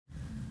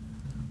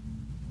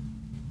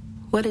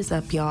What is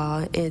up,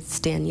 y'all? It's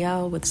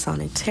Danyel with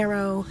Sonic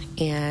Tarot,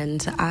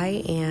 and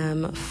I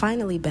am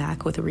finally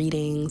back with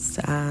readings.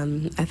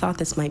 I thought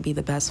this might be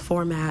the best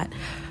format,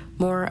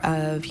 more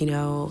of,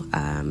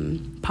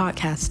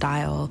 podcast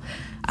style.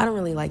 I don't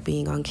really like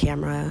being on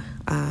camera.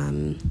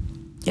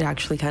 It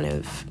actually kind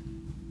of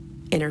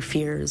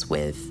interferes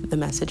with the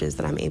messages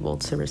that I'm able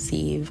to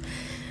receive.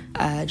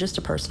 Just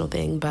a personal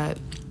thing, but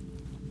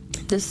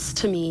this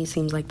to me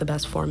seems like the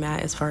best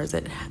format as far as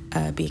it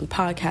being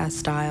podcast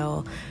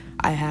style.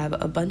 I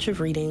have a bunch of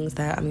readings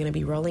that I'm going to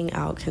be rolling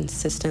out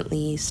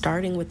consistently,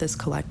 starting with this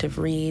collective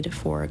read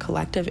for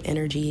collective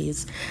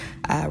energies.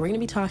 We're going to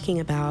be talking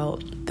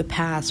about the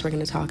past. We're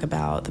going to talk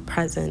about the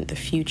present, the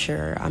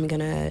future. I'm going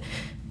to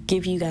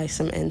give you guys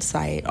some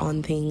insight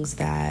on things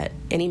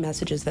any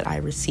messages that I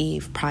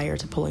receive prior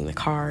to pulling the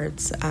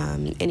cards,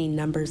 any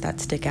numbers that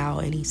stick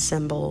out, any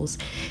symbols,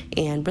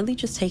 and really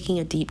just taking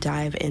a deep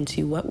dive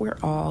into what we're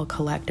all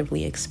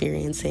collectively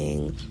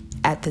experiencing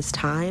at this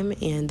time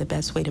and the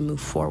best way to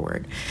move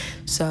forward.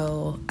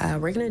 So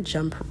we're going to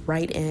jump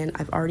right in.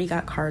 I've already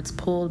got cards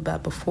pulled,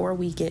 but before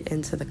we get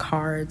into the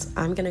cards,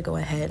 I'm going to go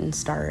ahead and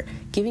start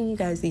giving you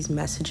guys these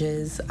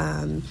messages.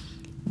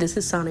 This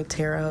is Sonic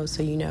Tarot,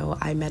 so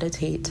I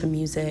meditate to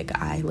music,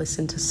 I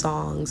listen to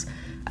songs,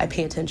 I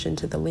pay attention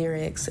to the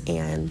lyrics,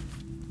 and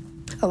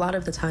a lot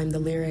of the time the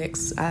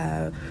lyrics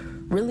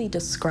really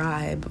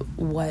describe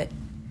what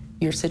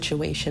your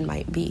situation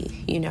might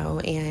be,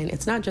 and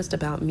it's not just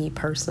about me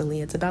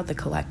personally, it's about the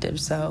collective.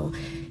 So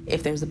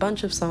if there's a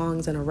bunch of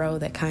songs in a row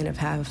that kind of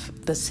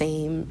have the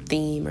same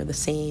theme or the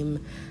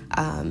same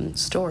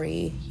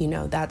story,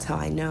 that's how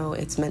I know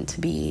it's meant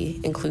to be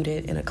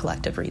included in a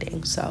collective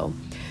reading. So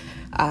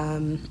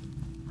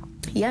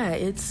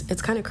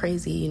it's kind of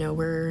crazy.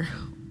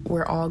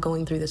 We're all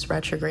going through this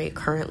retrograde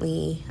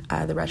currently.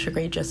 The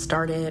retrograde just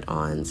started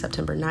on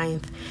September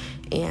 9th,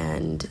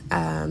 and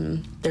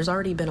there's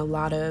already been a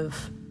lot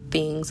of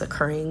things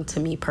occurring to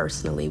me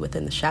personally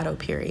within the shadow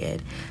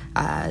period.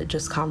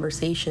 Just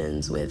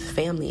conversations with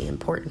family,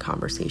 important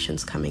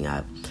conversations coming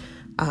up,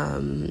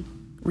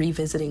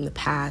 revisiting the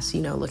past,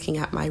 looking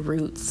at my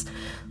roots,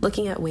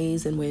 looking at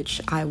ways in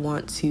which I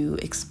want to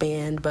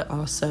expand, but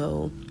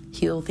also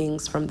heal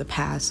things from the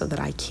past so that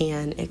I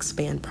can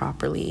expand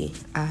properly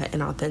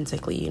and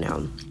authentically,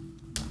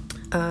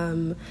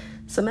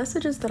 Some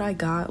messages that I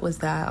got was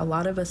that a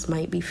lot of us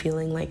might be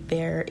feeling like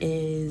there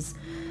is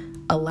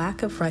a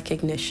lack of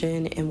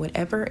recognition in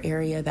whatever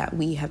area that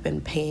we have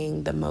been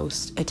paying the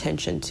most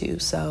attention to.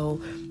 So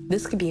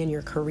this could be in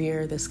your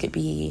career, this could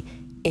be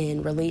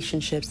in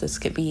relationships, this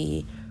could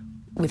be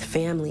with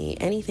family,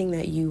 anything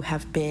that you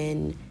have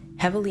been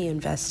heavily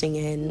investing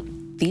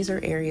in. These are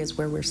areas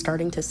where we're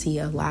starting to see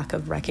a lack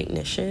of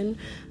recognition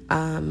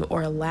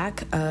or a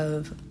lack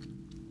of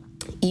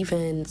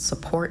even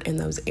support in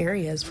those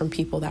areas from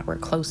people that we're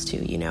close to,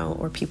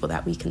 or people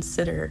that we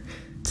consider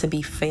to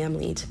be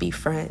family, to be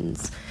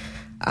friends.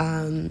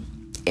 And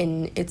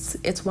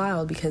it's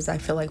wild because I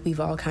feel like we've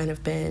all kind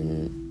of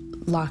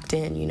been locked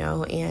in,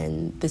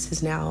 and this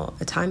is now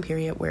a time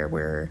period where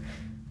we're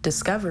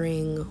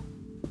discovering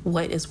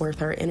what is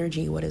worth our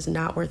energy, what is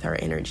not worth our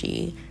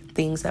energy,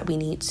 things that we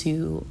need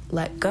to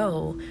let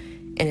go.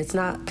 And it's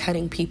not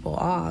cutting people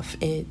off,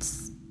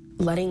 it's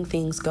letting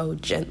things go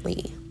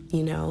gently,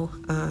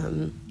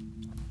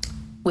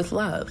 with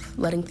love,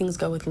 letting things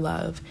go with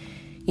love.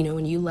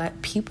 When you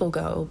let people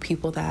go,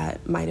 people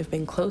that might have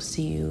been close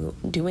to you,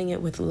 doing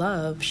it with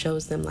love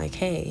shows them like,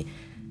 hey,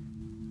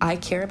 I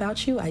care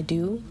about you, I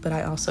do, but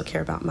I also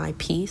care about my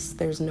peace.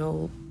 There's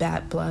no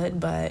bad blood,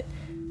 but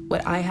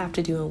what I have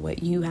to do and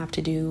what you have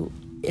to do,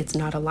 it's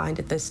not aligned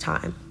at this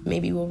time.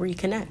 Maybe we'll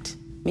reconnect.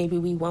 Maybe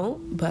we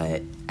won't,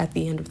 but at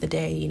the end of the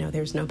day,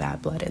 there's no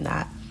bad blood in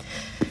that.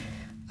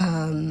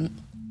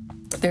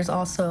 There's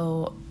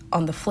also,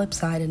 on the flip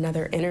side,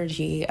 another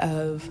energy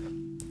of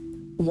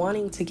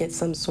wanting to get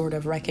some sort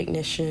of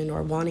recognition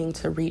or wanting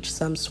to reach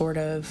some sort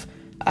of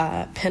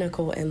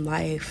pinnacle in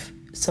life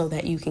so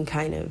that you can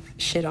kind of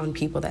shit on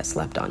people that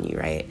slept on you,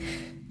 right?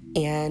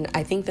 And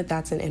I think that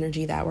that's an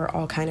energy that we're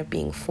all kind of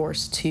being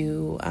forced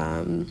to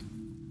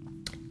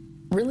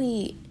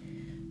really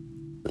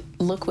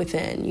look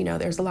within.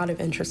 There's a lot of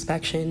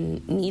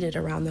introspection needed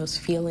around those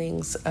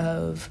feelings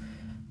of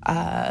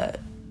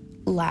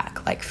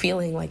lack, like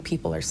feeling like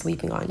people are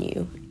sleeping on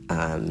you.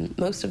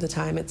 Most of the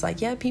time it's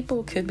like, yeah,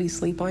 people could be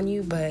sleep on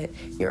you, but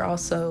you're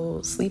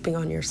also sleeping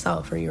on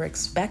yourself, or you're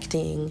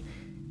expecting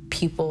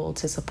people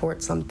to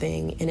support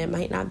something and it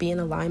might not be in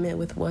alignment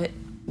with what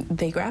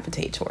they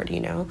gravitate toward,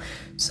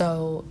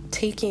 So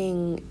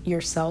taking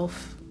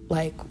yourself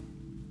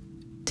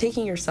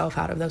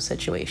out of those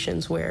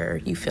situations where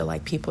you feel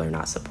like people are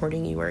not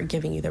supporting you or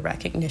giving you the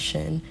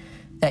recognition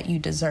that you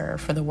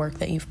deserve for the work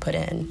that you've put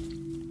in.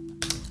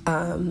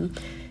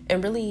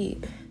 And really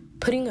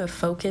putting a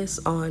focus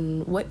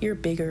on what your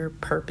bigger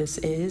purpose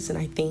is. And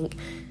I think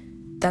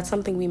that's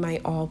something we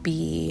might all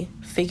be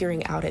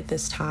figuring out at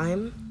this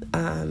time.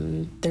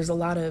 There's a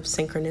lot of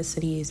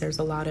synchronicities. There's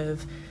a lot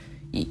of,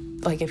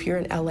 like, if you're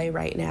in LA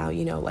right now,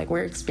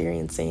 we're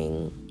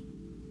experiencing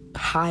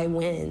high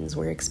winds,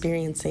 we're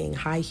experiencing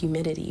high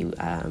humidity,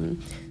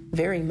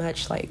 very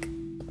much like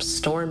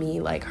stormy,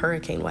 like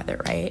hurricane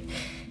weather, right?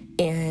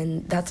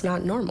 And that's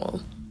not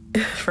normal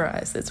for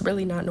us. It's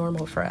really not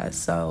normal for us.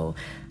 So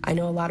I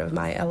know a lot of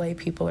my LA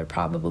people are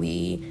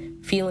probably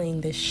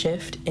feeling this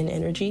shift in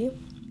energy,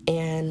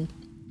 and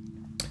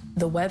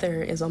the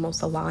weather is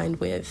almost aligned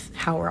with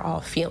how we're all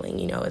feeling.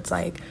 It's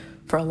like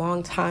for a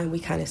long time, we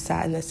kind of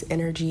sat in this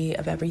energy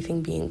of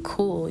everything being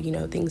cool,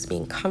 things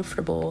being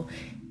comfortable.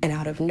 And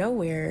out of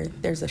nowhere,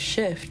 there's a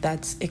shift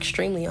that's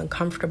extremely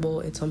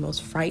uncomfortable. It's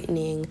almost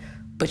frightening,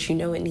 but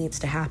it needs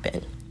to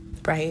happen,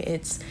 right?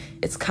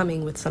 It's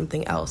coming with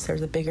something else.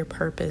 There's a bigger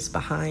purpose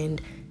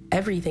behind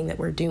everything that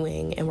we're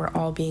doing, and we're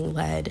all being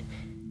led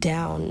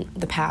down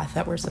the path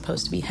that we're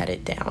supposed to be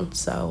headed down.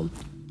 So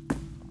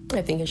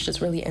I think it's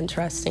just really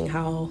interesting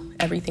how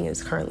everything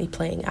is currently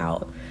playing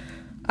out.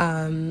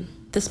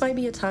 This might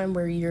be a time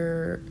where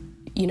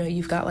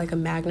you've got like a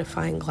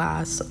magnifying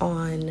glass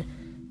on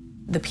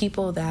the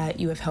people that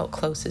you have held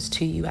closest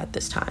to you at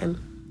this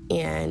time.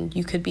 And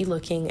you could be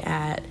looking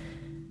at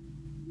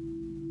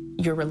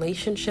your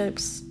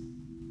relationships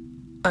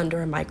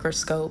under a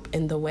microscope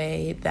in the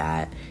way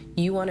that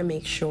you want to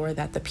make sure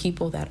that the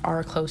people that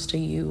are close to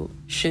you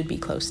should be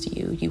close to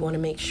you. You want to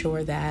make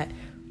sure that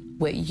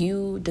what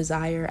you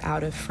desire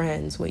out of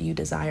friends, what you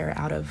desire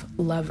out of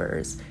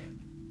lovers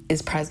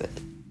is present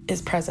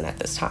at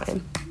this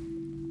time.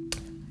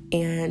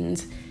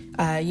 And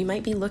you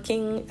might be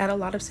looking at a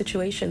lot of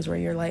situations where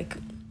you're like,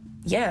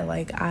 yeah,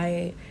 like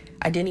I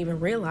didn't even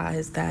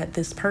realize that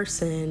this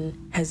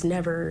person has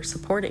never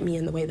supported me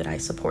in the way that I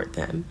support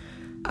them.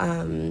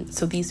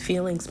 So these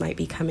feelings might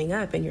be coming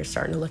up, and you're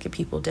starting to look at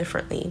people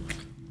differently.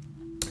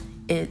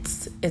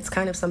 It's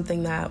kind of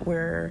something that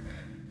we're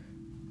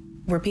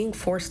being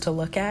forced to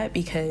look at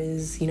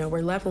because,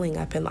 we're leveling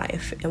up in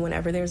life. And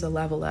whenever there's a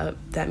level up,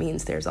 that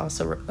means there's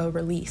also a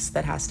release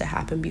that has to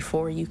happen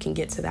before you can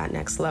get to that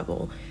next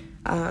level.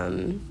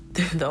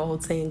 The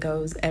old saying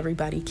goes,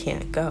 everybody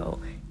can't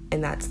go.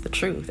 And that's the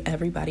truth.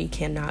 Everybody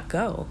cannot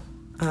go.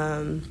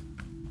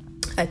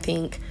 I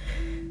think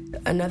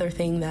another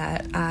thing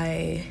that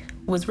I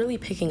was really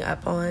picking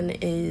up on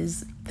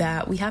is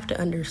that we have to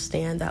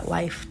understand that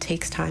life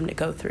takes time to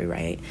go through,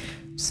 right?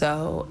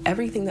 So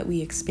everything that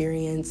we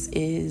experience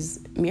is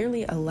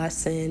merely a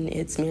lesson.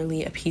 It's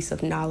merely a piece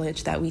of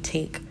knowledge that we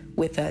take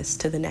with us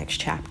to the next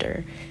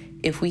chapter.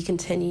 If we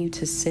continue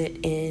to sit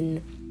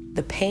in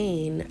the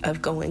pain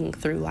of going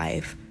through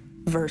life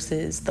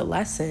versus the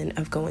lesson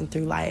of going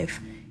through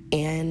life,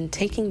 and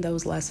taking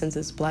those lessons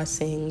as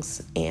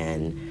blessings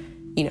and,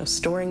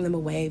 storing them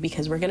away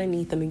because we're going to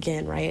need them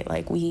again, right?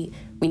 Like we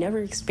never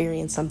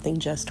experience something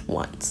just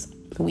once.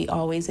 We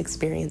always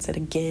experience it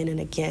again and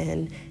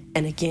again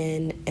and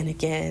again and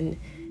again.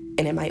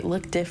 And it might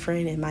look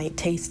different, it might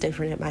taste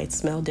different, it might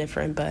smell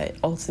different, but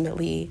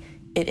ultimately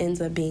it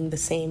ends up being the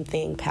same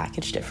thing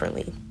packaged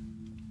differently.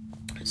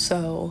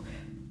 So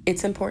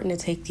it's important to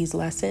take these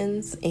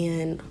lessons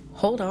and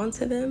hold on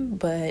to them,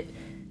 but,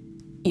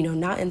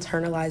 not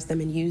internalize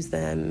them and use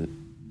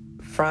them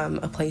from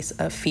a place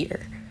of fear.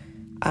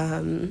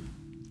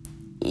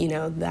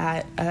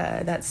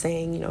 That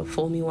saying,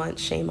 fool me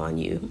once, shame on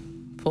you.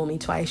 Fool me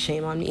twice,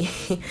 shame on me.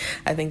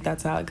 I think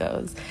that's how it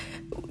goes.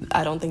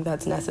 I don't think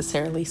that's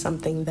necessarily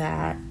something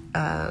that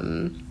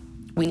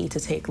we need to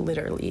take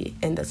literally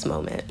in this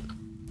moment.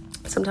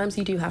 Sometimes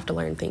you do have to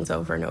learn things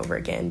over and over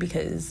again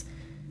because,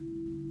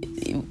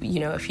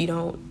 if you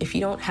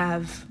don't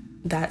have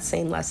that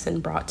same lesson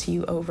brought to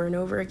you over and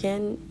over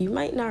again, you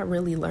might not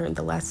really learn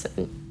the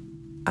lesson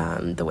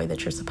the way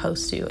that you're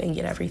supposed to and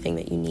get everything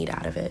that you need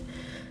out of it.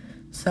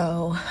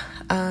 So,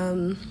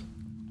 the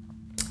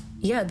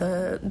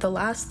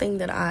last thing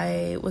that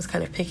I was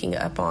kind of picking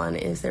up on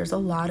is there's a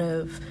lot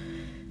of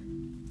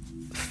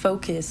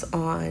focus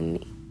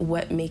on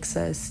what makes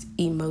us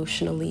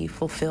emotionally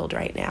fulfilled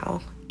right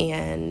now.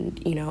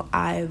 And,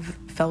 I've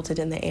felt it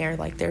in the air.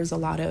 Like there's a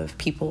lot of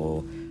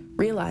people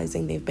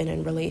realizing they've been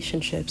in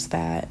relationships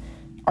that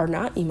are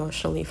not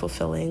emotionally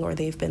fulfilling, or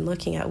they've been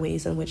looking at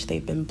ways in which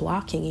they've been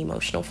blocking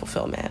emotional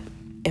fulfillment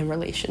in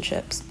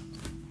relationships.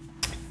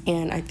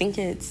 And I think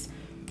it's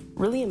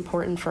really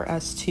important for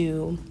us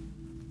to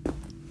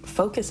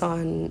focus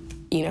on,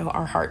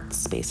 our heart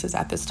spaces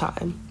at this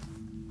time,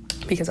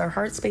 because our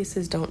heart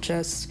spaces don't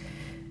just,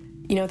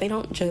 they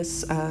don't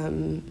just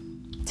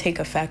take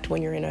effect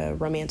when you're in a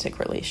romantic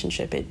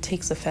relationship. It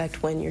takes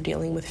effect when you're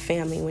dealing with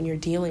family, when you're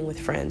dealing with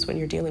friends, when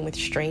you're dealing with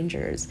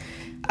strangers.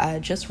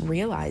 Just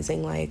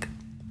realizing, like,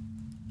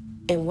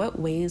 in what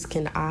ways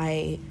can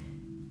I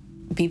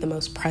be the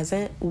most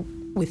present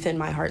within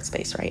my heart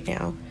space right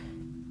now?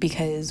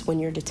 Because when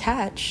you're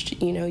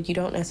detached, you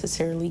don't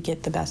necessarily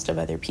get the best of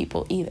other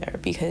people either,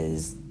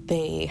 because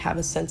they have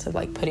a sense of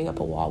like putting up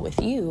a wall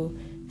with you.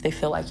 They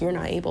feel like you're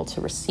not able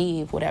to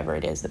receive whatever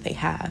it is that they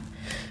have.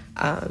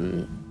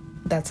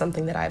 That's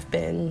something that I've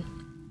been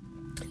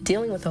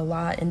dealing with a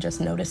lot and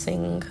just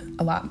noticing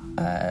a lot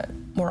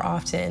more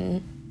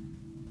often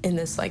in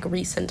this like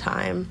recent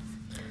time.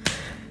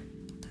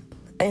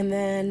 And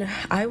then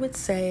I would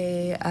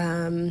say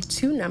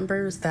two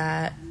numbers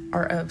that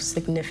are of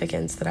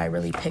significance that I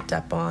really picked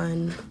up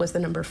on was the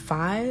number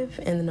 5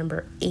 and the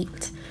number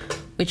 8,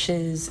 which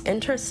is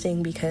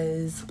interesting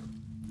because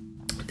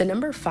the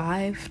number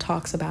 5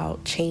 talks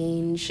about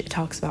change. It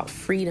talks about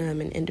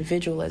freedom and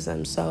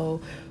individualism.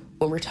 So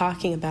when we're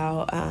talking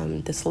about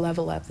this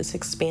level up, this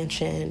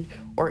expansion,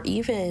 or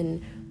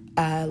even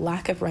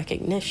lack of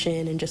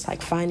recognition and just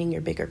like finding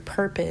your bigger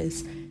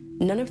purpose,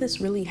 none of this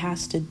really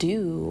has to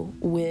do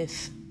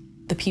with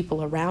the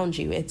people around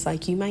you. It's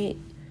like you might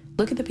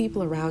look at the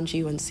people around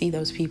you and see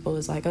those people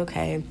as like,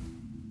 okay,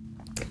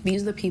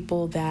 these are the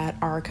people that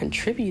are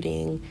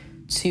contributing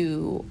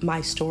to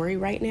my story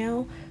right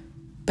now.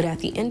 But at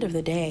the end of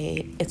the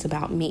day, it's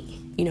about me.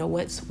 You know,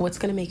 what's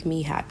going to make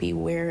me happy?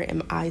 Where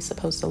am I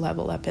supposed to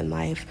level up in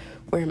life?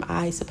 Where am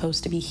I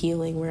supposed to be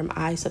healing? Where am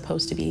I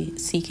supposed to be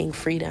seeking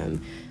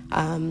freedom?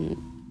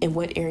 In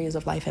what areas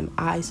of life am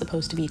I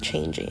supposed to be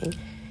changing?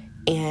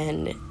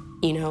 And,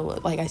 you know,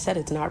 like I said,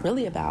 it's not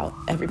really about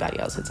everybody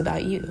else. It's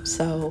about you.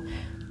 So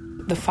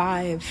the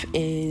 5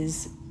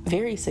 is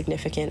very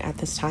significant at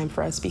this time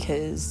for us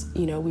because,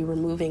 you know, we were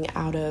moving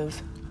out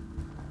of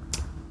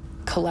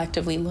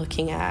collectively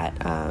looking at,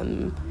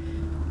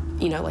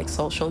 you know, like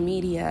social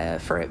media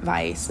for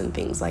advice and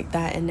things like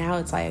that. And now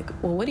it's like,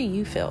 well, what do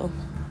you feel?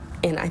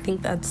 And I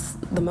think that's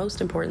the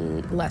most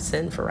important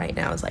lesson for right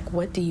now is like,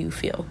 what do you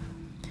feel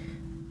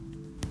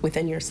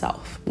within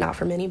yourself? Not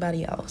from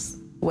anybody else.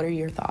 What are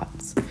your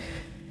thoughts?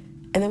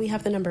 And then we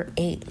have the number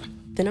 8.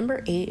 The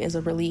number 8 is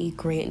a really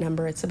great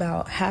number. It's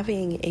about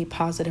having a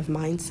positive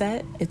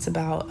mindset. It's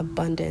about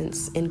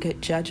abundance and good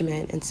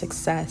judgment and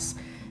success,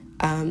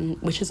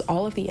 which is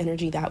all of the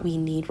energy that we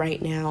need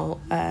right now.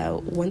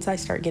 Once I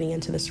start getting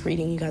into this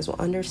reading, you guys will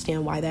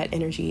understand why that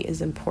energy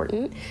is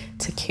important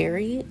to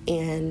carry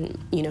and,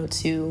 you know,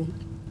 to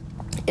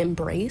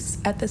embrace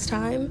at this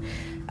time.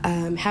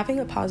 Having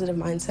a positive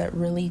mindset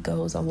really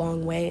goes a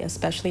long way,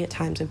 especially at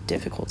times of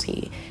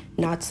difficulty.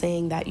 Not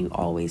saying that you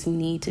always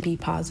need to be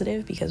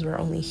positive because we're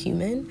only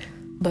human,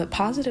 but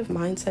positive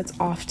mindsets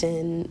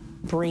often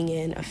bring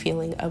in a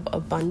feeling of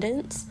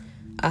abundance.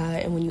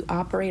 And when you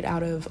operate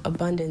out of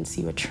abundance,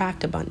 you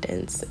attract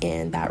abundance,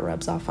 and that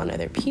rubs off on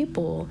other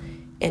people.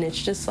 And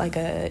it's just like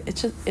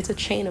it's a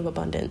chain of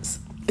abundance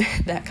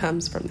that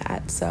comes from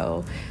that.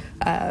 So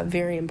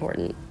very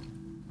important.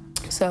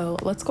 So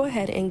let's go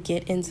ahead and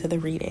get into the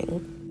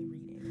reading.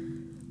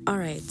 All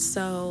right,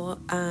 so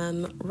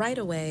right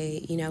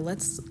away, you know,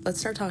 let's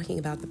start talking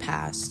about the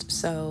past.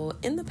 So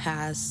in the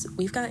past,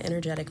 we've got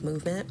energetic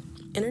movement.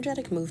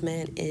 Energetic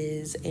movement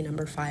is a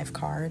number 5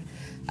 card,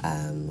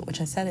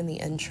 which I said in the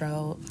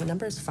intro. The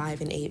numbers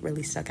 5 and 8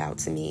 really stuck out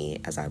to me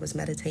as I was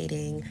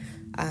meditating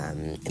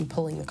and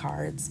pulling the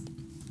cards.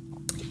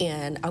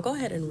 And I'll go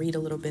ahead and read a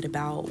little bit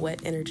about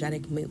what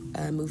energetic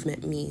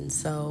movement means.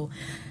 So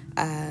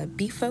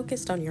be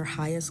focused on your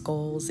highest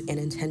goals and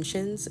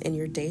intentions in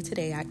your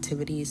day-to-day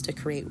activities to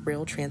create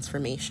real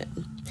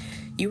transformation.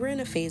 You are in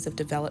a phase of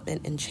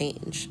development and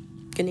change.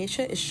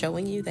 Ganesha is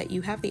showing you that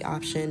you have the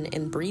option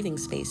and breathing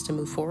space to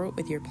move forward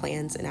with your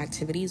plans and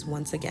activities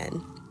once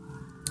again.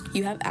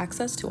 You have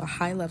access to a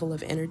high level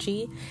of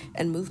energy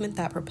and movement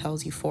that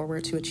propels you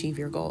forward to achieve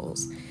your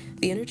goals.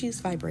 The energy's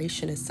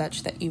vibration is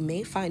such that you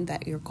may find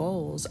that your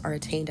goals are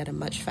attained at a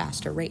much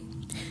faster rate.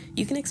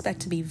 You can expect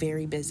to be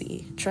very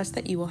busy. Trust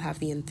that you will have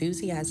the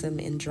enthusiasm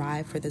and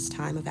drive for this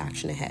time of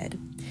action ahead.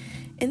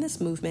 In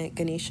this movement,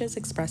 Ganesha is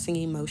expressing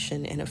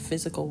emotion in a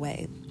physical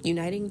way,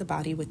 uniting the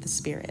body with the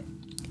spirit.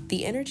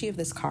 The energy of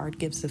this card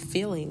gives a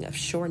feeling of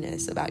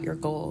sureness about your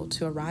goal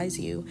to arise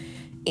you,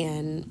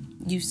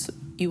 and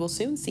you will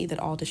soon see that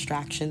all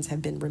distractions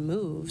have been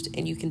removed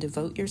and you can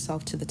devote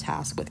yourself to the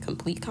task with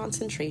complete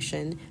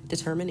concentration,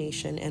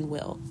 determination, and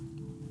will.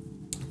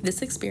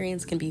 This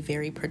experience can be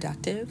very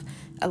productive,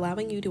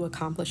 allowing you to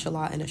accomplish a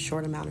lot in a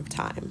short amount of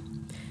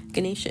time.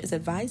 Ganesha is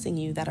advising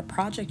you that a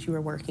project you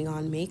are working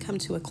on may come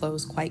to a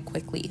close quite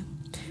quickly.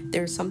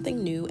 There is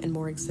something new and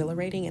more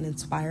exhilarating and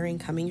inspiring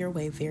coming your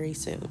way very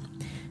soon.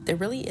 There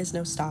really is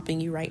no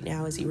stopping you right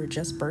now as you are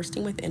just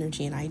bursting with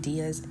energy and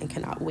ideas and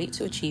cannot wait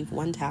to achieve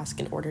one task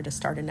in order to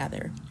start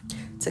another.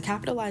 To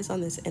capitalize on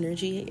this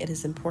energy, it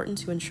is important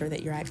to ensure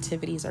that your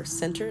activities are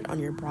centered on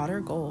your broader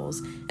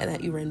goals and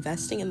that you are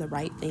investing in the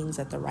right things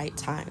at the right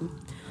time.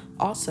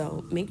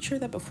 Also, make sure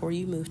that before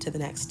you move to the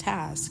next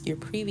task, your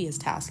previous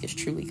task is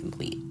truly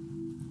complete.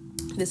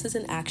 This is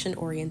an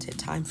action-oriented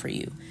time for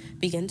you.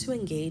 Begin to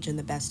engage in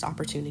the best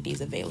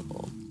opportunities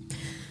available.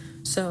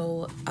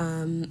 So,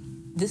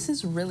 this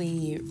is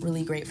really,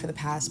 really great for the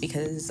past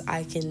because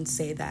I can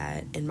say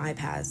that in my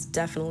past,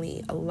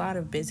 definitely a lot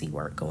of busy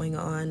work going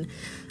on.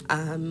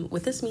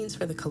 What this means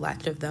for the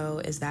collective, though,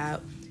 is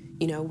that,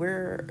 you know,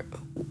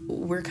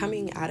 we're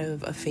coming out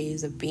of a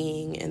phase of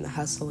being in the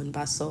hustle and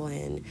bustle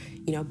and,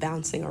 you know,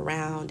 bouncing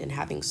around and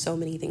having so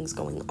many things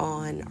going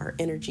on, our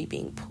energy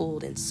being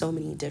pulled in so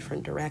many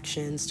different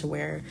directions to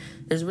where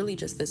there's really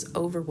just this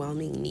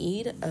overwhelming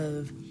need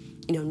of,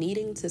 you know,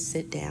 needing to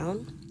sit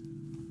down,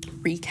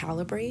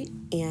 recalibrate,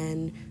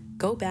 and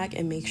go back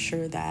and make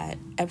sure that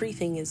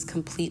everything is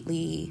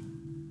completely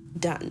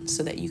done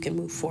so that you can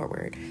move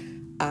forward.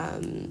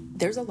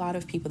 There's a lot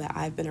of people that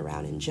I've been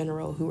around in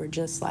general who are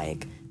just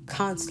like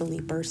constantly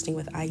bursting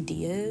with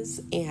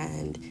ideas,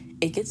 and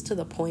it gets to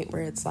the point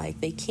where it's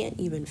like they can't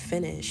even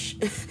finish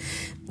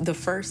the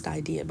first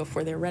idea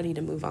before they're ready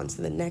to move on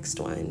to the next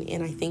one.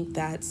 And I think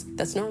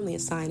that's normally a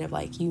sign of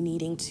like you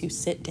needing to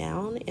sit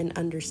down and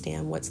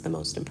understand what's the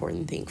most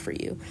important thing for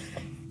you,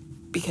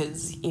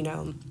 because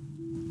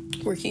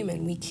we're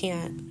human. We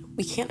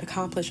can't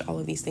accomplish all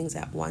of these things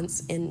at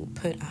once and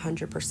put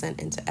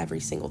 100% into every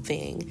single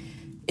thing.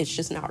 It's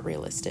just not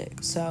realistic.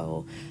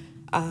 So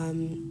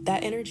that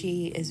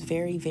energy is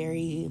very,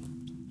 very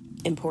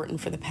important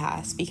for the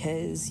past,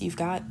 because you've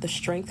got the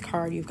Strength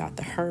card, you've got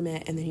the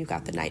Hermit, and then you've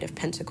got the Knight of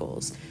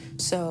Pentacles.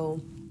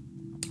 So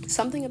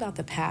something about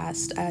the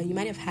past, you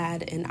might have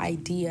had an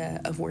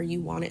idea of where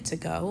you want it to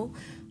go,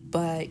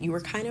 but you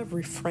were kind of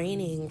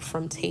refraining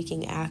from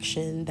taking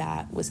action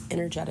that was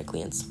energetically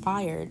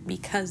inspired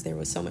because there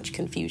was so much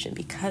confusion,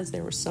 because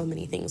there were so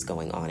many things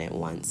going on at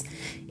once.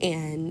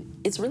 And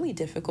it's really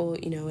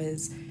difficult,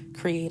 as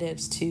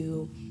creatives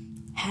to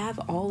have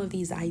all of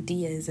these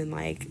ideas and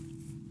like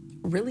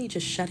really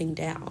just shutting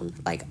down.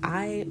 Like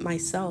I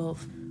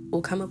myself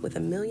will come up with a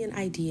million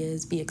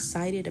ideas, be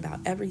excited about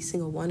every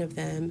single one of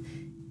them,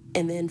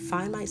 and then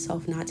find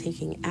myself not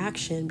taking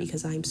action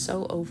because I'm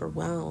so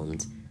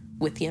overwhelmed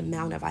with the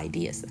amount of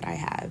ideas that I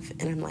have.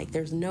 And I'm like,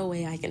 there's no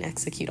way I can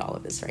execute all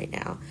of this right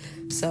now.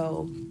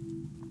 So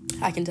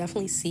I can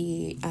definitely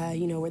see,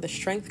 where the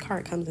Strength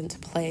card comes into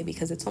play,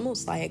 because it's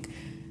almost like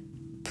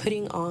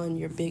putting on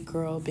your big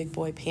girl, big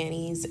boy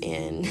panties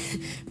and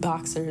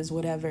boxers,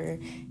 whatever,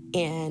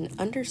 and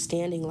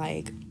understanding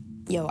like,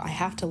 I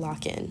have to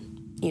lock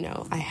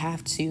in, I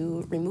have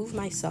to remove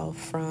myself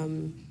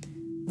from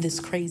this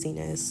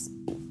craziness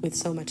with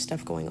so much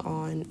stuff going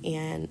on,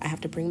 and I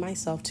have to bring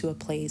myself to a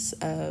place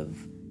of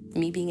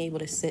me being able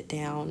to sit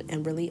down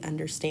and really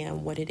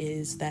understand what it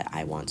is that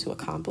I want to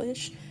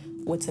accomplish,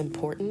 what's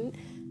important,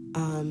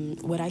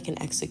 what I can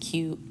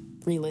execute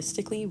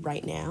realistically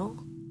right now,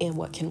 and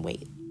what can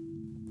wait.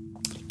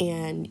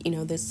 And,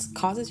 this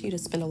causes you to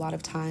spend a lot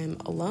of time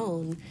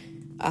alone,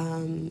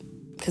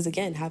 because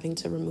again, having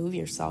to remove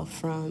yourself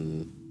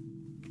from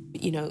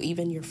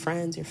even your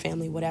friends, your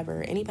family,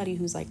 whatever, anybody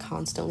who's like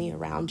constantly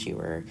around you,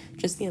 or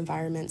just the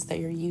environments that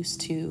you're used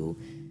to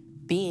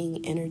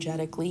being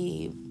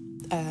energetically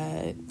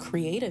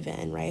creative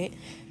in, right?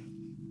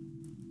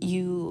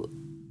 You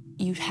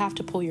have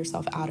to pull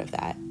yourself out of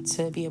that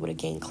to be able to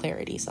gain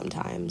clarity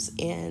sometimes.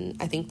 And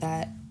I think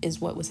that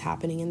is what was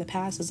happening in the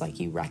past, is like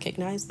you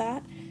recognize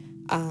that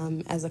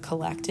as a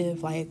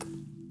collective, like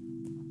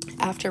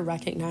after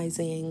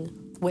recognizing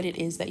what it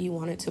is that you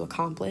wanted to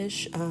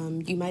accomplish,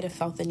 you might have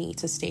felt the need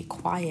to stay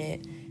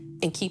quiet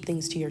and keep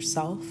things to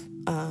yourself.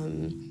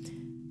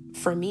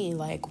 For me,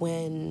 like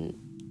when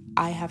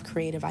I have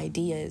creative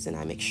ideas and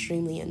I'm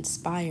extremely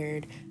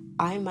inspired,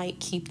 I might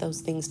keep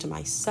those things to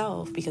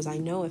myself, because I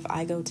know if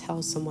I go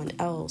tell someone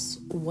else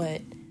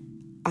what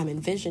I'm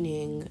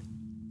envisioning,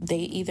 they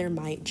either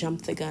might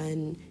jump the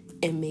gun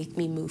and make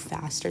me move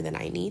faster than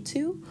I need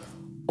to,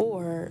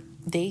 or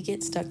they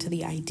get stuck to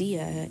the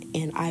idea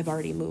and I've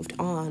already moved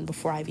on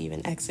before I've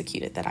even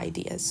executed that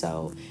idea.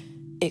 So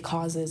it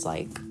causes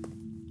like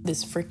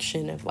this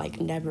friction of like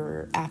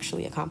never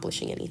actually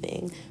accomplishing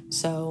anything.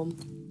 So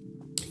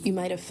you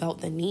might have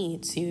felt the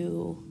need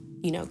to,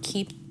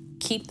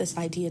 keep this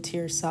idea to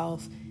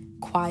yourself,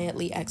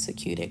 quietly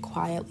execute it,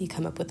 quietly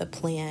come up with a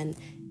plan,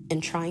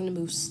 and trying to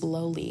move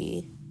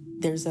slowly.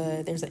 There's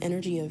an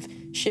energy of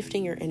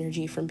shifting your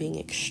energy from being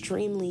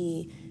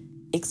extremely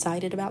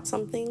excited about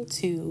something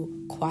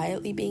to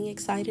quietly being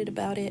excited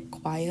about it,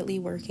 quietly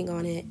working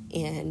on it,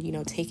 and,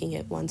 taking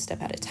it one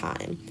step at a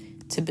time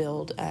to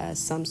build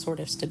some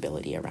sort of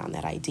stability around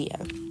that idea.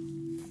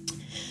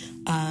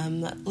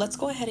 Let's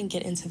go ahead and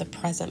get into the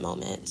present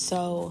moment.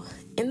 So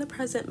in the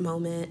present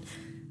moment,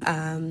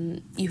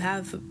 you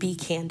have be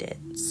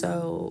candid.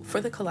 So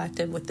for the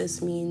collective, what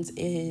this means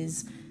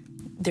is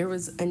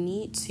there's a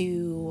need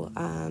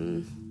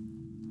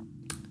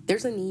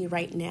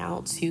right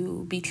now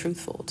to be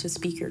truthful, to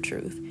speak your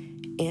truth,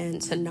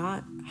 and to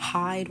not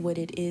hide what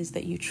it is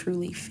that you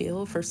truly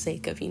feel for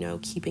sake of,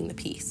 keeping the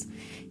peace.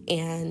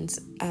 And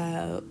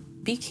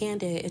be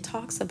candid, it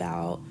talks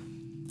about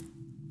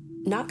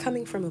not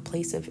coming from a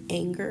place of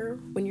anger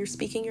when you're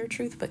speaking your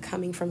truth, but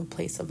coming from a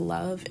place of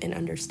love and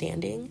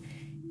understanding.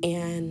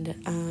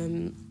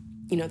 And,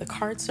 the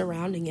cards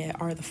surrounding it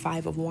are the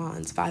Five of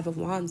Wands. Five of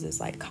Wands is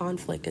like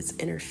conflict, it's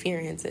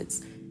interference,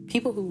 it's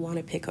people who want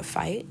to pick a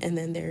fight. And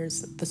then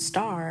there's the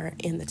Star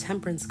and the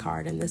Temperance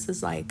card. And this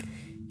is like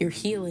your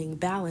healing,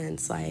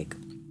 balance, like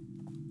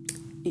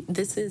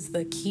this is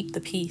the keep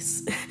the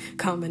peace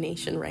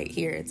combination right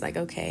here. It's like,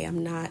 okay,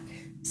 I'm not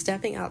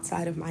stepping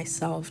outside of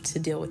myself to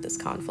deal with this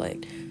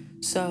conflict.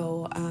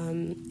 So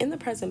in the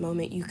present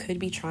moment, you could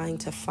be trying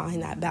to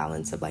find that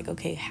balance of like,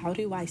 okay, how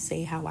do I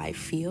say how I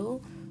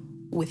feel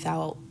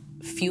without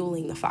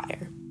fueling the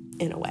fire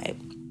in a way?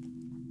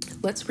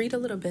 let's read a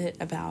little bit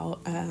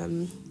about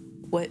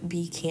what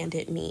Be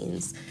Candid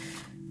means.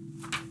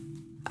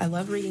 I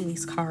love reading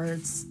these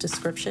cards'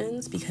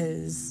 descriptions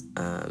because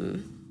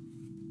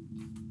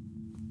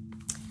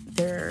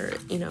they're,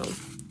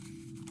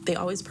 they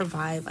always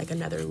provide like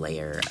another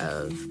layer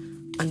of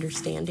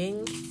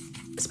understanding,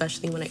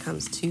 especially when it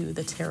comes to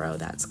the tarot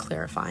that's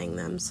clarifying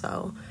them.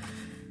 So,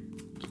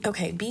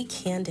 okay, be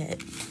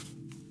candid.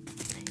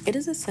 It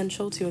is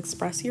essential to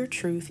express your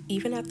truth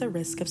even at the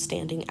risk of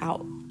standing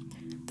out.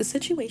 The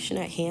situation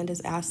at hand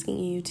is asking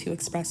you to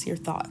express your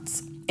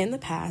thoughts. In the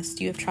past,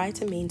 you have tried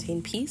to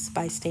maintain peace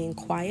by staying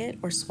quiet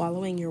or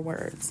swallowing your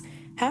words.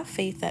 Have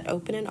faith that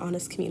open and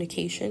honest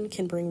communication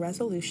can bring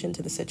resolution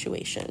to the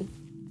situation.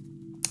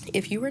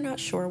 If you are not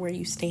sure where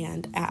you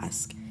stand,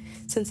 ask.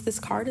 Since this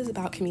card is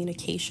about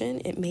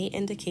communication, it may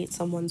indicate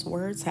someone's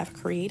words have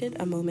created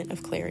a moment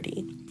of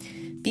clarity.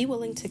 Be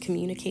willing to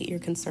communicate your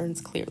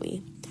concerns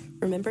clearly.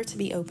 Remember to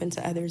be open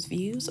to others'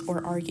 views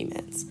or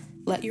arguments.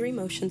 Let your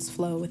emotions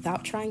flow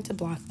without trying to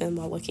block them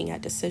while looking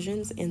at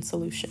decisions and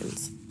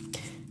solutions.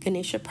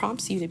 Ganesha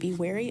prompts you to be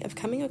wary of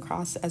coming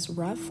across as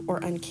rough or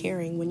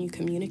uncaring when you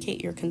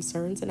communicate your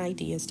concerns and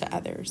ideas to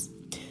others.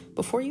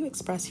 Before you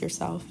express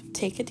yourself,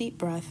 take a deep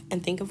breath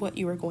and think of what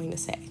you are going to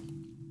say.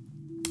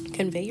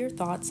 Convey your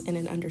thoughts in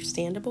an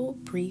understandable,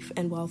 brief,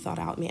 and well thought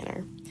out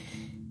manner.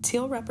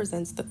 Teal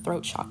represents the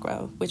throat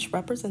chakra, which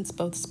represents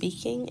both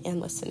speaking and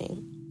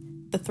listening.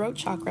 The throat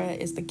chakra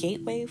is the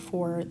gateway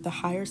for the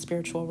higher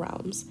spiritual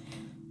realms.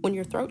 When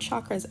your throat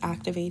chakra is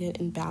activated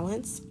in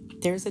balance,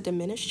 there's a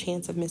diminished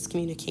chance of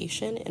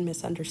miscommunication and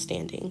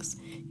misunderstandings.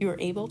 You are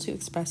able to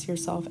express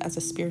yourself as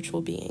a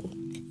spiritual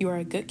being. You are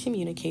a good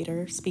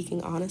communicator,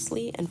 speaking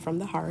honestly and from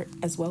the heart,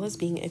 as well as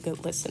being a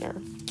good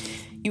listener.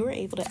 You are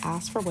able to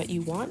ask for what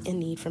you want and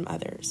need from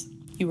others.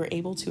 You are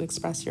able to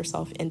express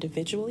yourself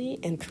individually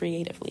and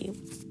creatively.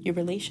 Your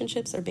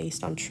relationships are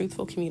based on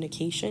truthful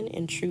communication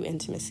and true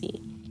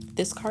intimacy.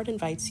 This card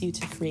invites you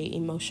to create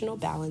emotional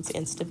balance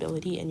and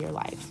stability in your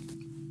life.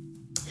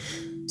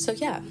 So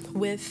yeah,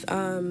 with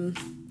the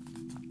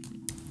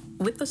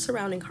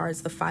surrounding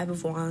cards, the Five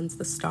of Wands,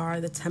 the Star,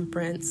 the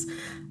Temperance,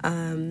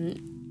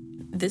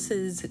 this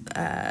is,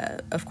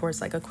 of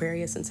course, like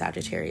Aquarius and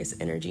Sagittarius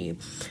energy.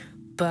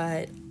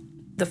 But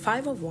the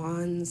Five of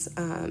Wands,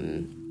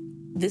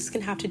 this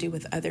can have to do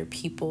with other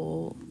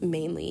people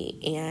mainly,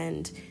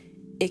 and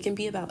it can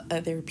be about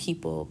other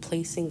people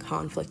placing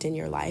conflict in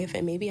your life.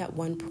 And maybe at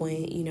one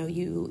point,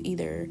 you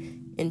either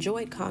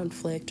enjoyed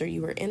conflict or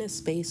you were in a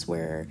space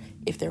where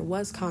if there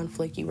was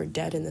conflict, you were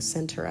dead in the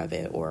center of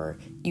it, or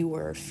you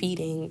were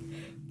feeding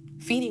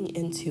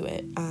into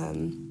it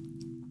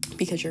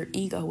because your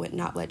ego would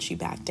not let you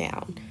back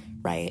down,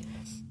 right?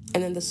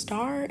 And then the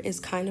Star is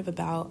kind of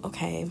about,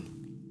 okay,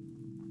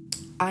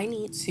 I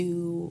need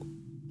to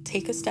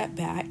take a step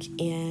back,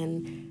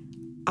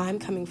 and I'm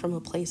coming from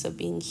a place of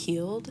being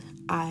healed.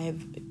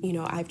 I've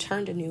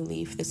turned a new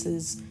leaf.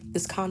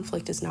 This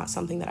conflict is not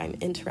something that I'm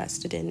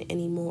interested in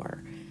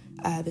anymore.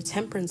 The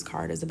Temperance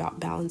card is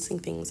about balancing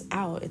things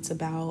out. It's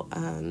about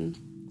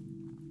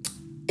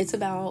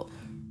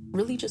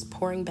really just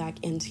pouring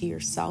back into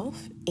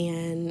yourself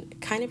and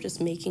kind of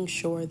just making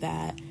sure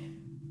that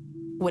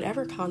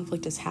whatever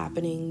conflict is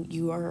happening,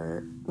 you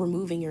are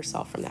removing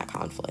yourself from that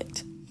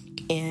conflict.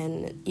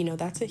 And,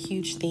 that's a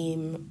huge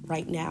theme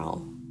right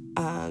now.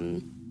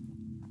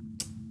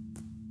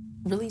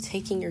 Really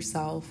taking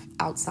yourself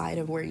outside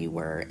of where you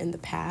were in the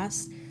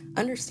past,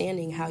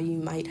 understanding how you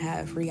might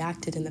have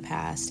reacted in the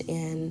past,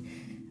 and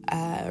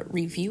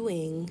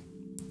reviewing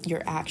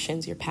your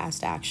actions, your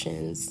past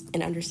actions,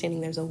 and understanding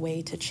there's a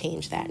way to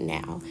change that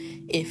now.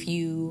 If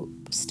you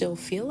still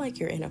feel like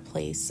you're in a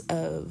place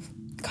of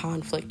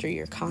conflict, or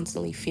you're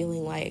constantly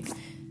feeling like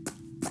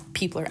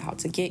people are out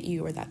to get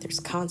you, or that there's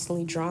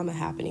constantly drama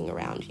happening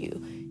around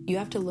you, you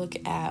have to look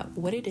at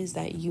what it is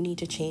that you need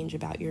to change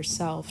about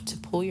yourself to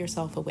pull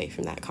yourself away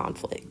from that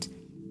conflict.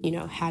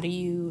 How do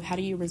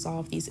you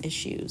resolve these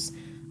issues?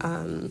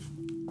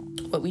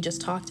 What we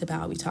just talked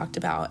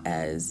about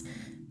as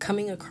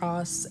coming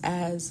across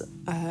as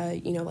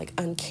like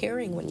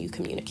uncaring when you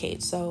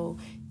communicate. So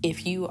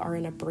if you are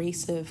an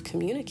abrasive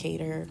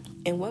communicator,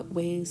 in what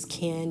ways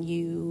can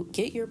you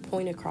get your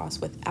point across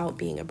without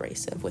being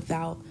abrasive,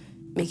 without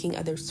making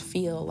others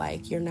feel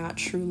like you're not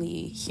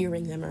truly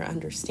hearing them or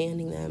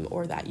understanding them,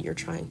 or that you're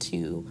trying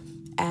to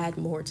add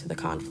more to the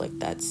conflict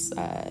that's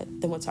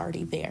than what's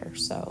already there.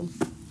 So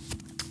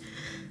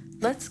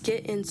let's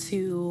get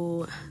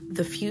into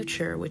the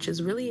future, which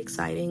is really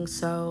exciting.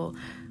 So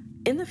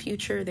in the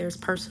future, there's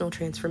personal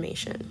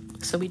transformation.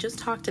 So we just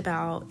talked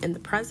about in the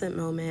present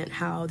moment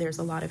how there's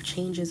a lot of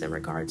changes in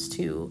regards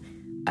to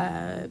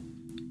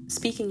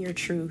speaking your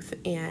truth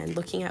and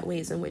looking at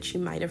ways in which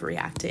you might have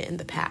reacted in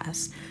the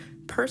past.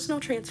 Personal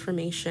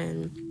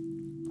transformation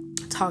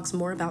talks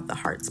more about the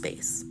heart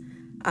space.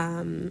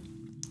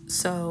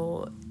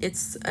 So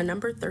it's a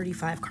number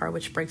 35 card,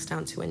 which breaks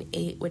down to an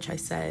 8, which I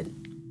said,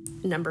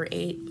 number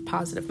 8,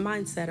 positive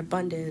mindset,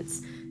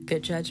 abundance,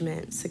 good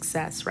judgment,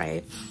 success,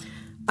 right?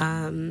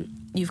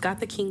 you've got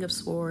the King of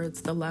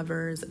Swords, the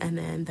Lovers, and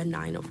then the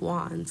Nine of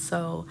Wands.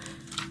 So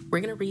we're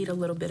going to read a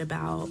little bit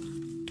about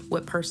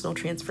what personal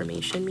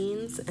transformation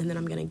means, and then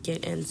I'm going to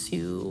get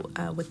into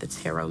what the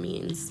tarot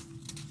means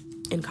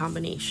in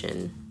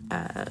combination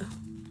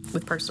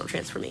with personal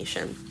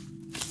transformation.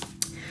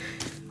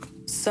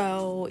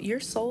 So your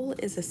soul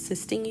is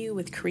assisting you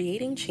with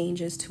creating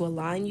changes to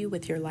align you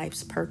with your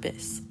life's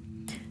purpose.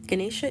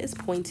 Ganesha is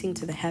pointing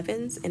to the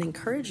heavens and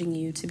encouraging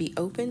you to be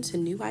open to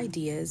new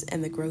ideas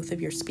and the growth of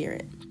your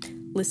spirit.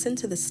 Listen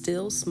to the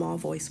still, small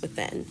voice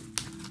within.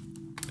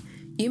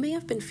 You may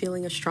have been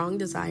feeling a strong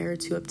desire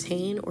to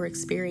obtain or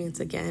experience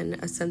again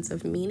a sense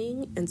of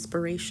meaning,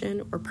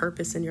 inspiration, or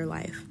purpose in your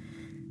life.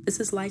 This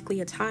is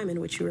likely a time in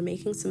which you are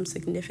making some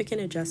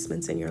significant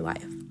adjustments in your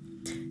life.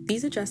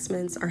 These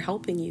adjustments are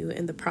helping you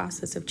in the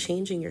process of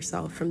changing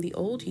yourself from the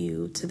old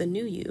you to the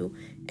new you,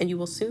 and you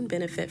will soon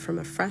benefit from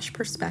a fresh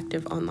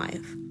perspective on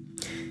life.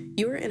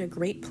 You are in a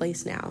great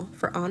place now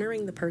for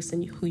honoring the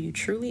person who you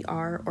truly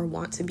are or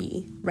want to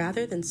be,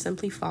 rather than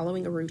simply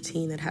following a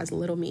routine that has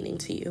little meaning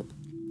to you.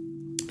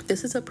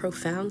 This is a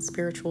profound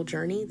spiritual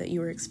journey that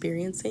you are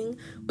experiencing,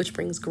 which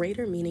brings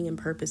greater meaning and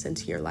purpose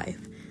into your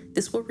life.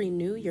 This will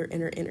renew your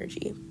inner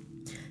energy.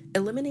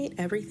 Eliminate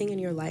everything in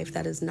your life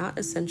that is not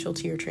essential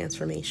to your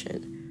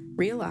transformation.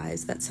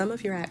 Realize that some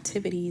of your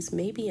activities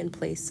may be in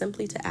place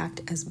simply to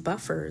act as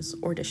buffers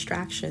or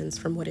distractions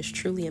from what is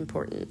truly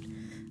important.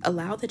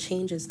 Allow the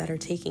changes that are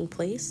taking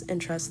place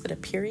and trust that a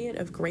period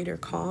of greater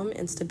calm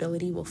and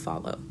stability will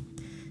follow.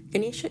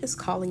 Ganesha is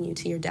calling you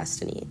to your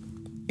destiny.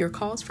 Your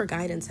calls for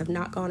guidance have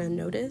not gone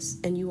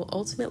unnoticed, and you will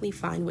ultimately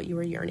find what you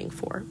are yearning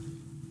for.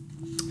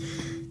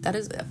 That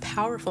is a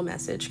powerful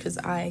message because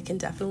I can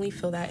definitely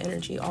feel that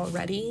energy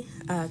already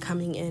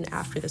coming in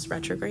after this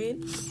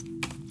retrograde.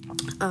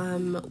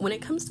 When it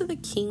comes to the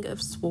King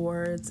of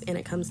Swords and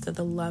it comes to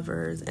the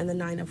Lovers and the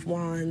Nine of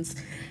Wands,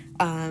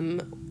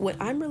 what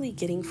I'm really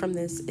getting from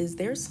this is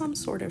there's some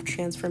sort of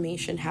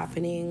transformation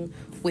happening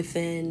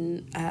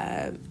within.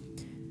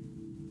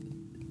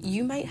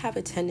 You might have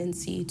a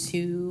tendency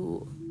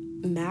to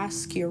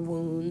mask your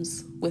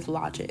wounds with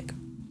logic.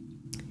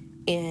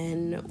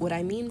 And what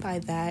I mean by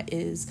that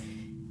is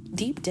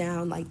deep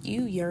down, like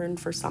you yearn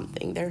for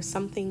something. There's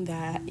something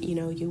that,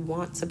 you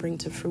want to bring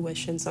to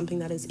fruition, something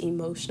that is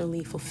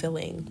emotionally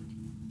fulfilling.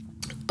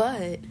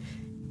 But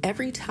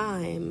every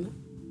time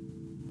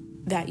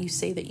that you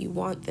say that you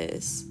want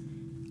this,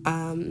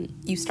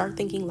 you start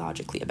thinking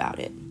logically about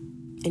it.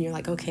 And you're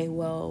like, okay,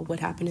 well, what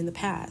happened in the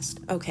past?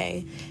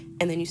 Okay.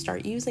 And then you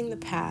start using the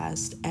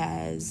past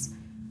as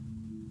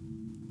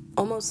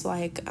almost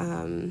like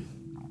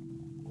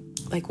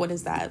what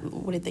is that?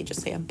 What did they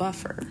just say? A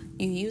buffer.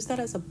 You use that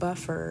as a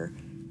buffer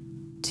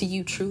to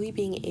you truly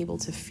being able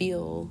to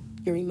feel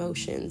your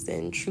emotions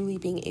and truly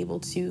being able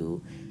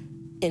to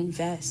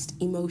invest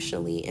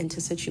emotionally into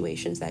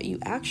situations that you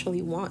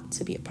actually want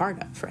to be a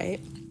part of, right?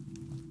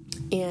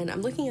 And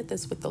I'm looking at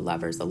this with the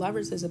Lovers. The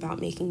Lovers is about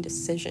making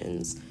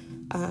decisions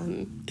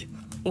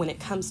when it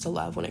comes to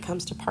love, when it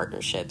comes to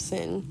partnerships,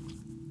 and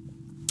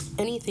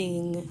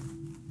anything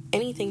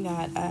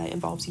that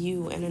involves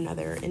you and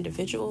another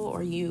individual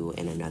or you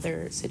in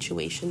another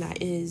situation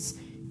that is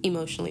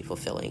emotionally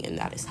fulfilling and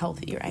that is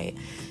healthy, right?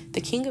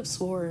 The King of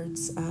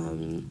Swords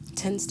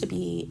tends to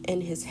be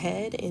in his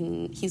head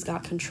and he's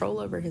got control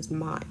over his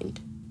mind,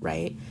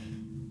 right?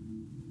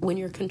 When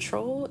your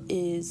control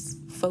is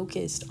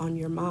focused on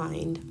your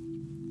mind,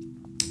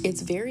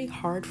 it's very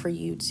hard for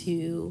you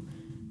to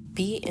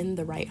be in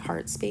the right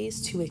heart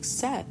space to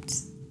accept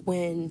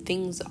when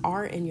things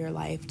are in your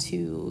life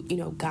to,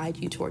 guide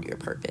you toward your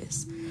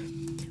purpose.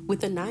 With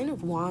the Nine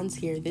of Wands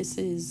here, this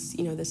is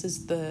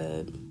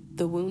the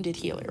wounded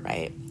healer,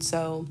 right?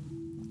 So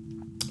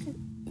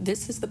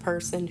this is the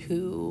person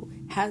who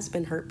has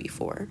been hurt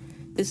before.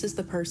 This is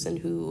the person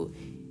who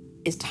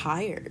is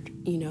tired.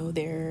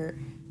 They're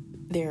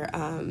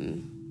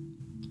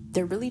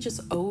really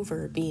just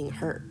over being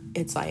hurt.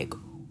 It's like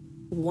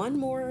one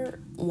more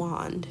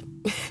wand,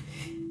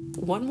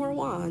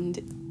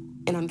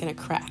 and I'm going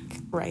to crack,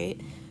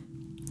 right?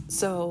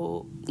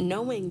 So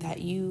knowing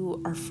that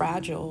you are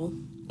fragile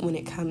when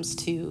it comes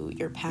to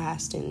your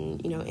past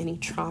and, any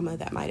trauma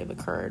that might have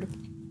occurred,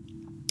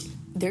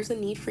 there's a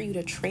need for you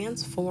to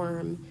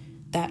transform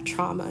that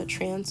trauma,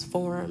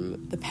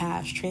 transform the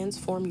past,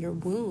 transform your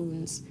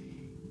wounds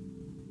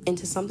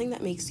into something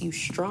that makes you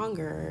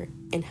stronger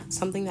and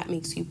something that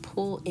makes you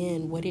pull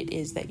in what it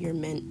is that you're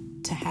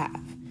meant to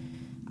have.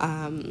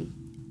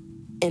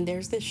 And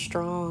there's this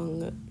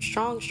strong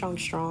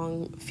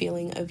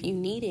feeling of you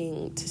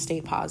needing to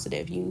stay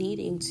positive, you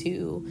needing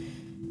to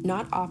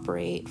not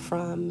operate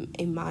from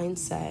a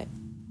mindset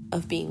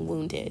of being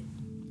wounded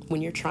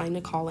when you're trying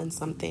to call in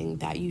something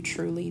that you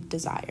truly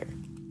desire.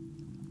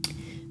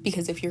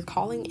 Because if you're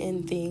calling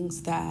in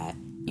things that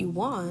you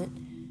want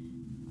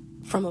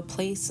from a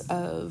place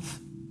of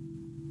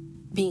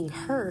being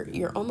hurt,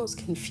 you're almost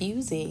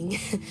confusing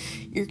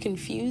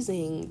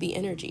the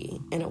energy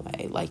in a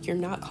way. Like you're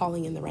not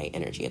calling in the right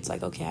energy. It's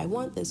like, okay, I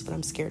want this, but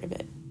I'm scared of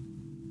it.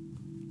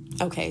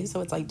 Okay,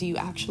 so it's like, do you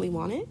actually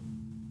want it?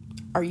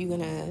 Are you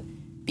going to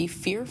be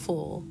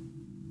fearful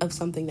of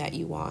something that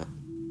you want?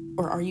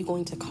 Or are you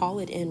going to call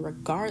it in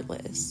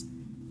regardless?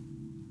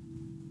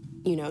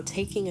 You know,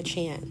 taking a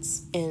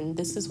chance. And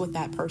this is what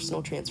that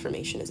personal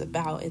transformation is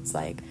about. It's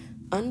like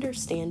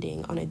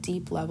understanding on a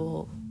deep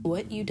level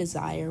what you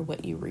desire,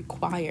 what you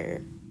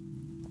require,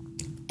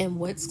 and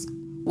what's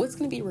going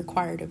to be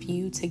required of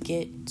you to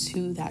get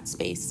to that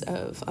space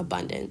of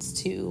abundance,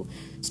 to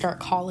start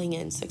calling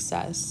in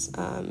success,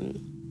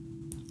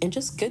 and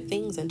just good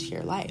things into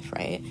your life,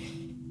 right?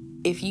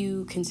 If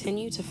you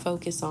continue to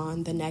focus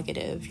on the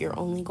negative, you're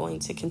only going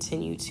to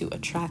continue to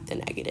attract the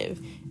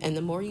negative. And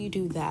the more you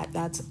do that,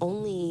 that's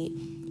only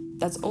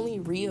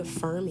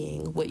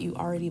reaffirming what you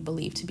already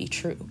believe to be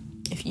true.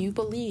 If you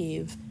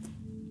believe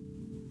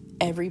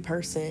every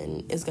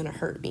person is going to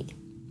hurt me,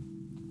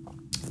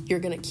 you're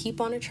going to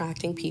keep on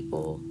attracting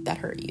people that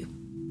hurt you.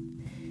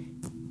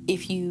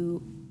 If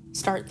you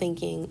start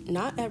thinking,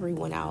 not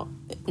everyone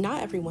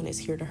is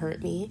here to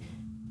hurt me.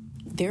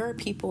 There are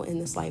people in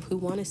this life who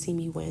want to see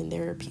me win.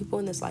 There are people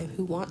in this life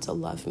who want to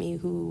love me,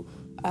 who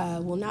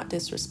will not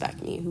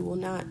disrespect me, who will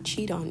not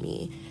cheat on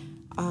me.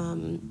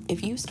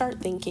 If you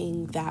start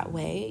thinking that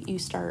way, you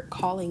start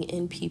calling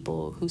in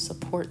people who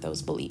support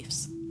those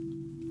beliefs.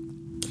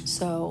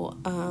 So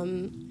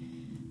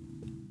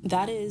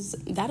that is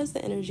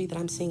the energy that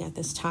I'm seeing at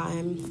this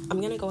time. I'm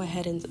going to go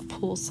ahead and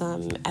pull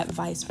some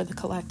advice for the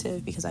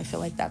collective, because I feel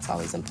like that's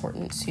always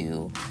important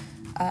to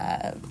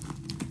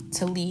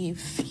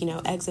leave,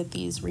 exit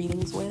these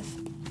readings with.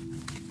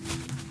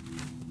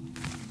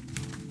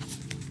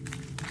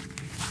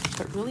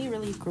 But really,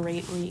 really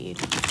great read.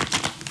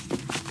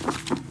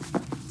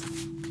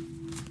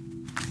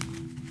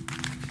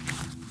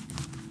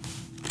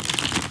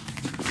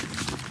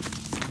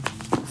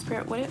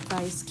 Spirit, what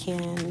advice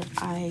can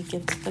I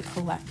give to the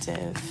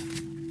collective?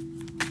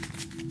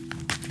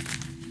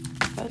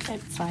 What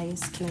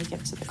advice can I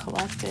give to the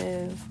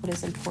collective? What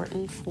is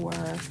important for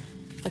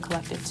the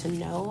collective to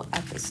know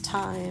at this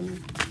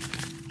time?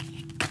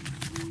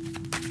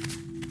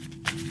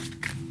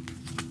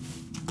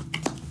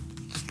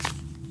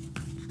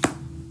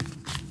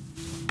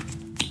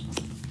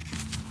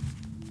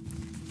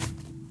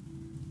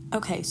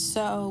 Okay,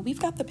 so we've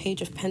got the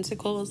Page of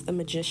Pentacles, the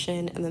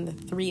Magician, and then the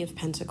Three of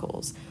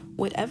Pentacles.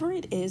 Whatever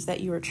it is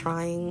that you are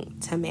trying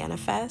to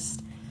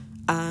manifest,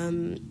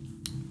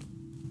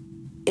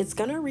 it's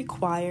going to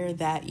require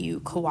that you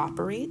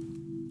cooperate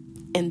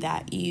and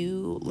that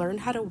you learn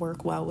how to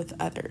work well with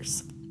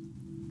others.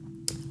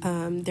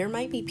 There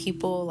might be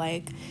people,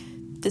 like,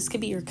 this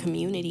could be your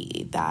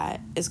community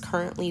that is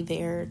currently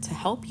there to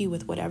help you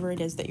with whatever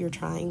it is that you're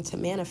trying to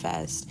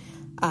manifest.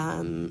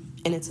 And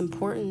it's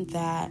important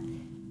that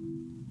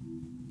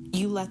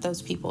you let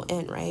those people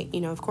in, right?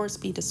 Of course,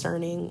 be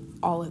discerning,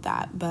 all of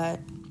that. But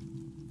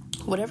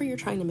whatever you're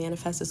trying to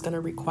manifest is going to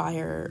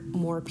require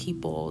more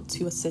people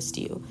to assist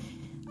you.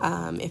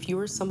 If you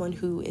are someone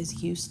who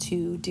is used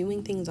to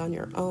doing things on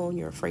your own,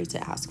 you're afraid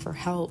to ask for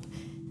help,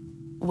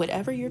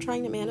 whatever you're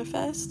trying to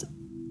manifest,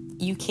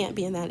 you can't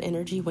be in that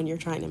energy when you're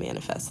trying to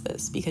manifest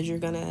this, because you're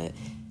going to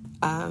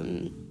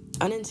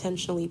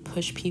unintentionally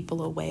push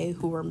people away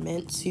who are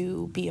meant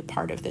to be a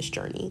part of this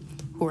journey,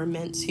 who are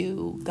meant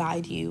to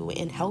guide you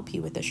and help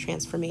you with this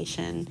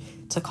transformation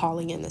to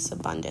calling in this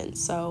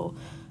abundance. So,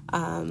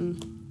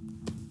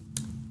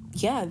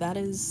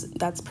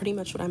 that's pretty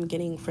much what I'm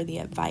getting for the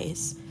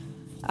advice.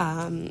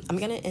 I'm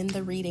going to end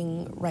the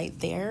reading right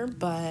there,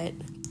 but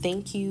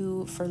thank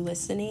you for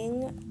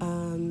listening.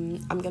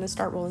 I'm going to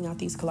start rolling out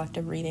these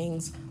collective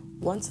readings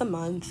once a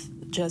month,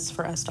 just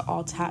for us to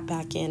all tap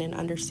back in and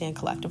understand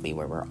collectively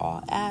where we're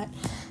all at,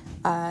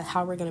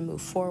 how we're going to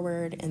move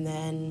forward. And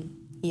then,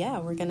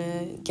 we're going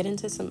to get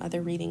into some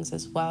other readings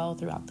as well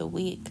throughout the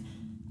week.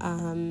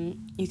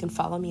 You can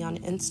follow me on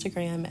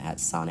Instagram at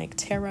Sonic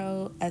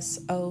Tarot,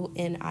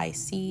 SONICTAROT.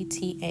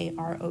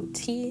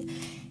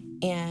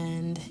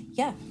 And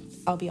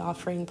I'll be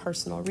offering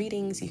personal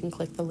readings. You can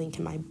click the link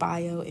in my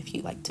bio if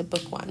you'd like to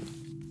book one.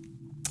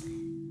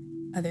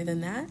 Other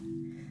than that,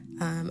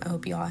 I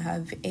hope you all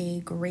have a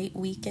great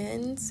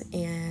weekend,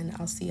 and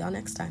I'll see y'all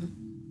next time.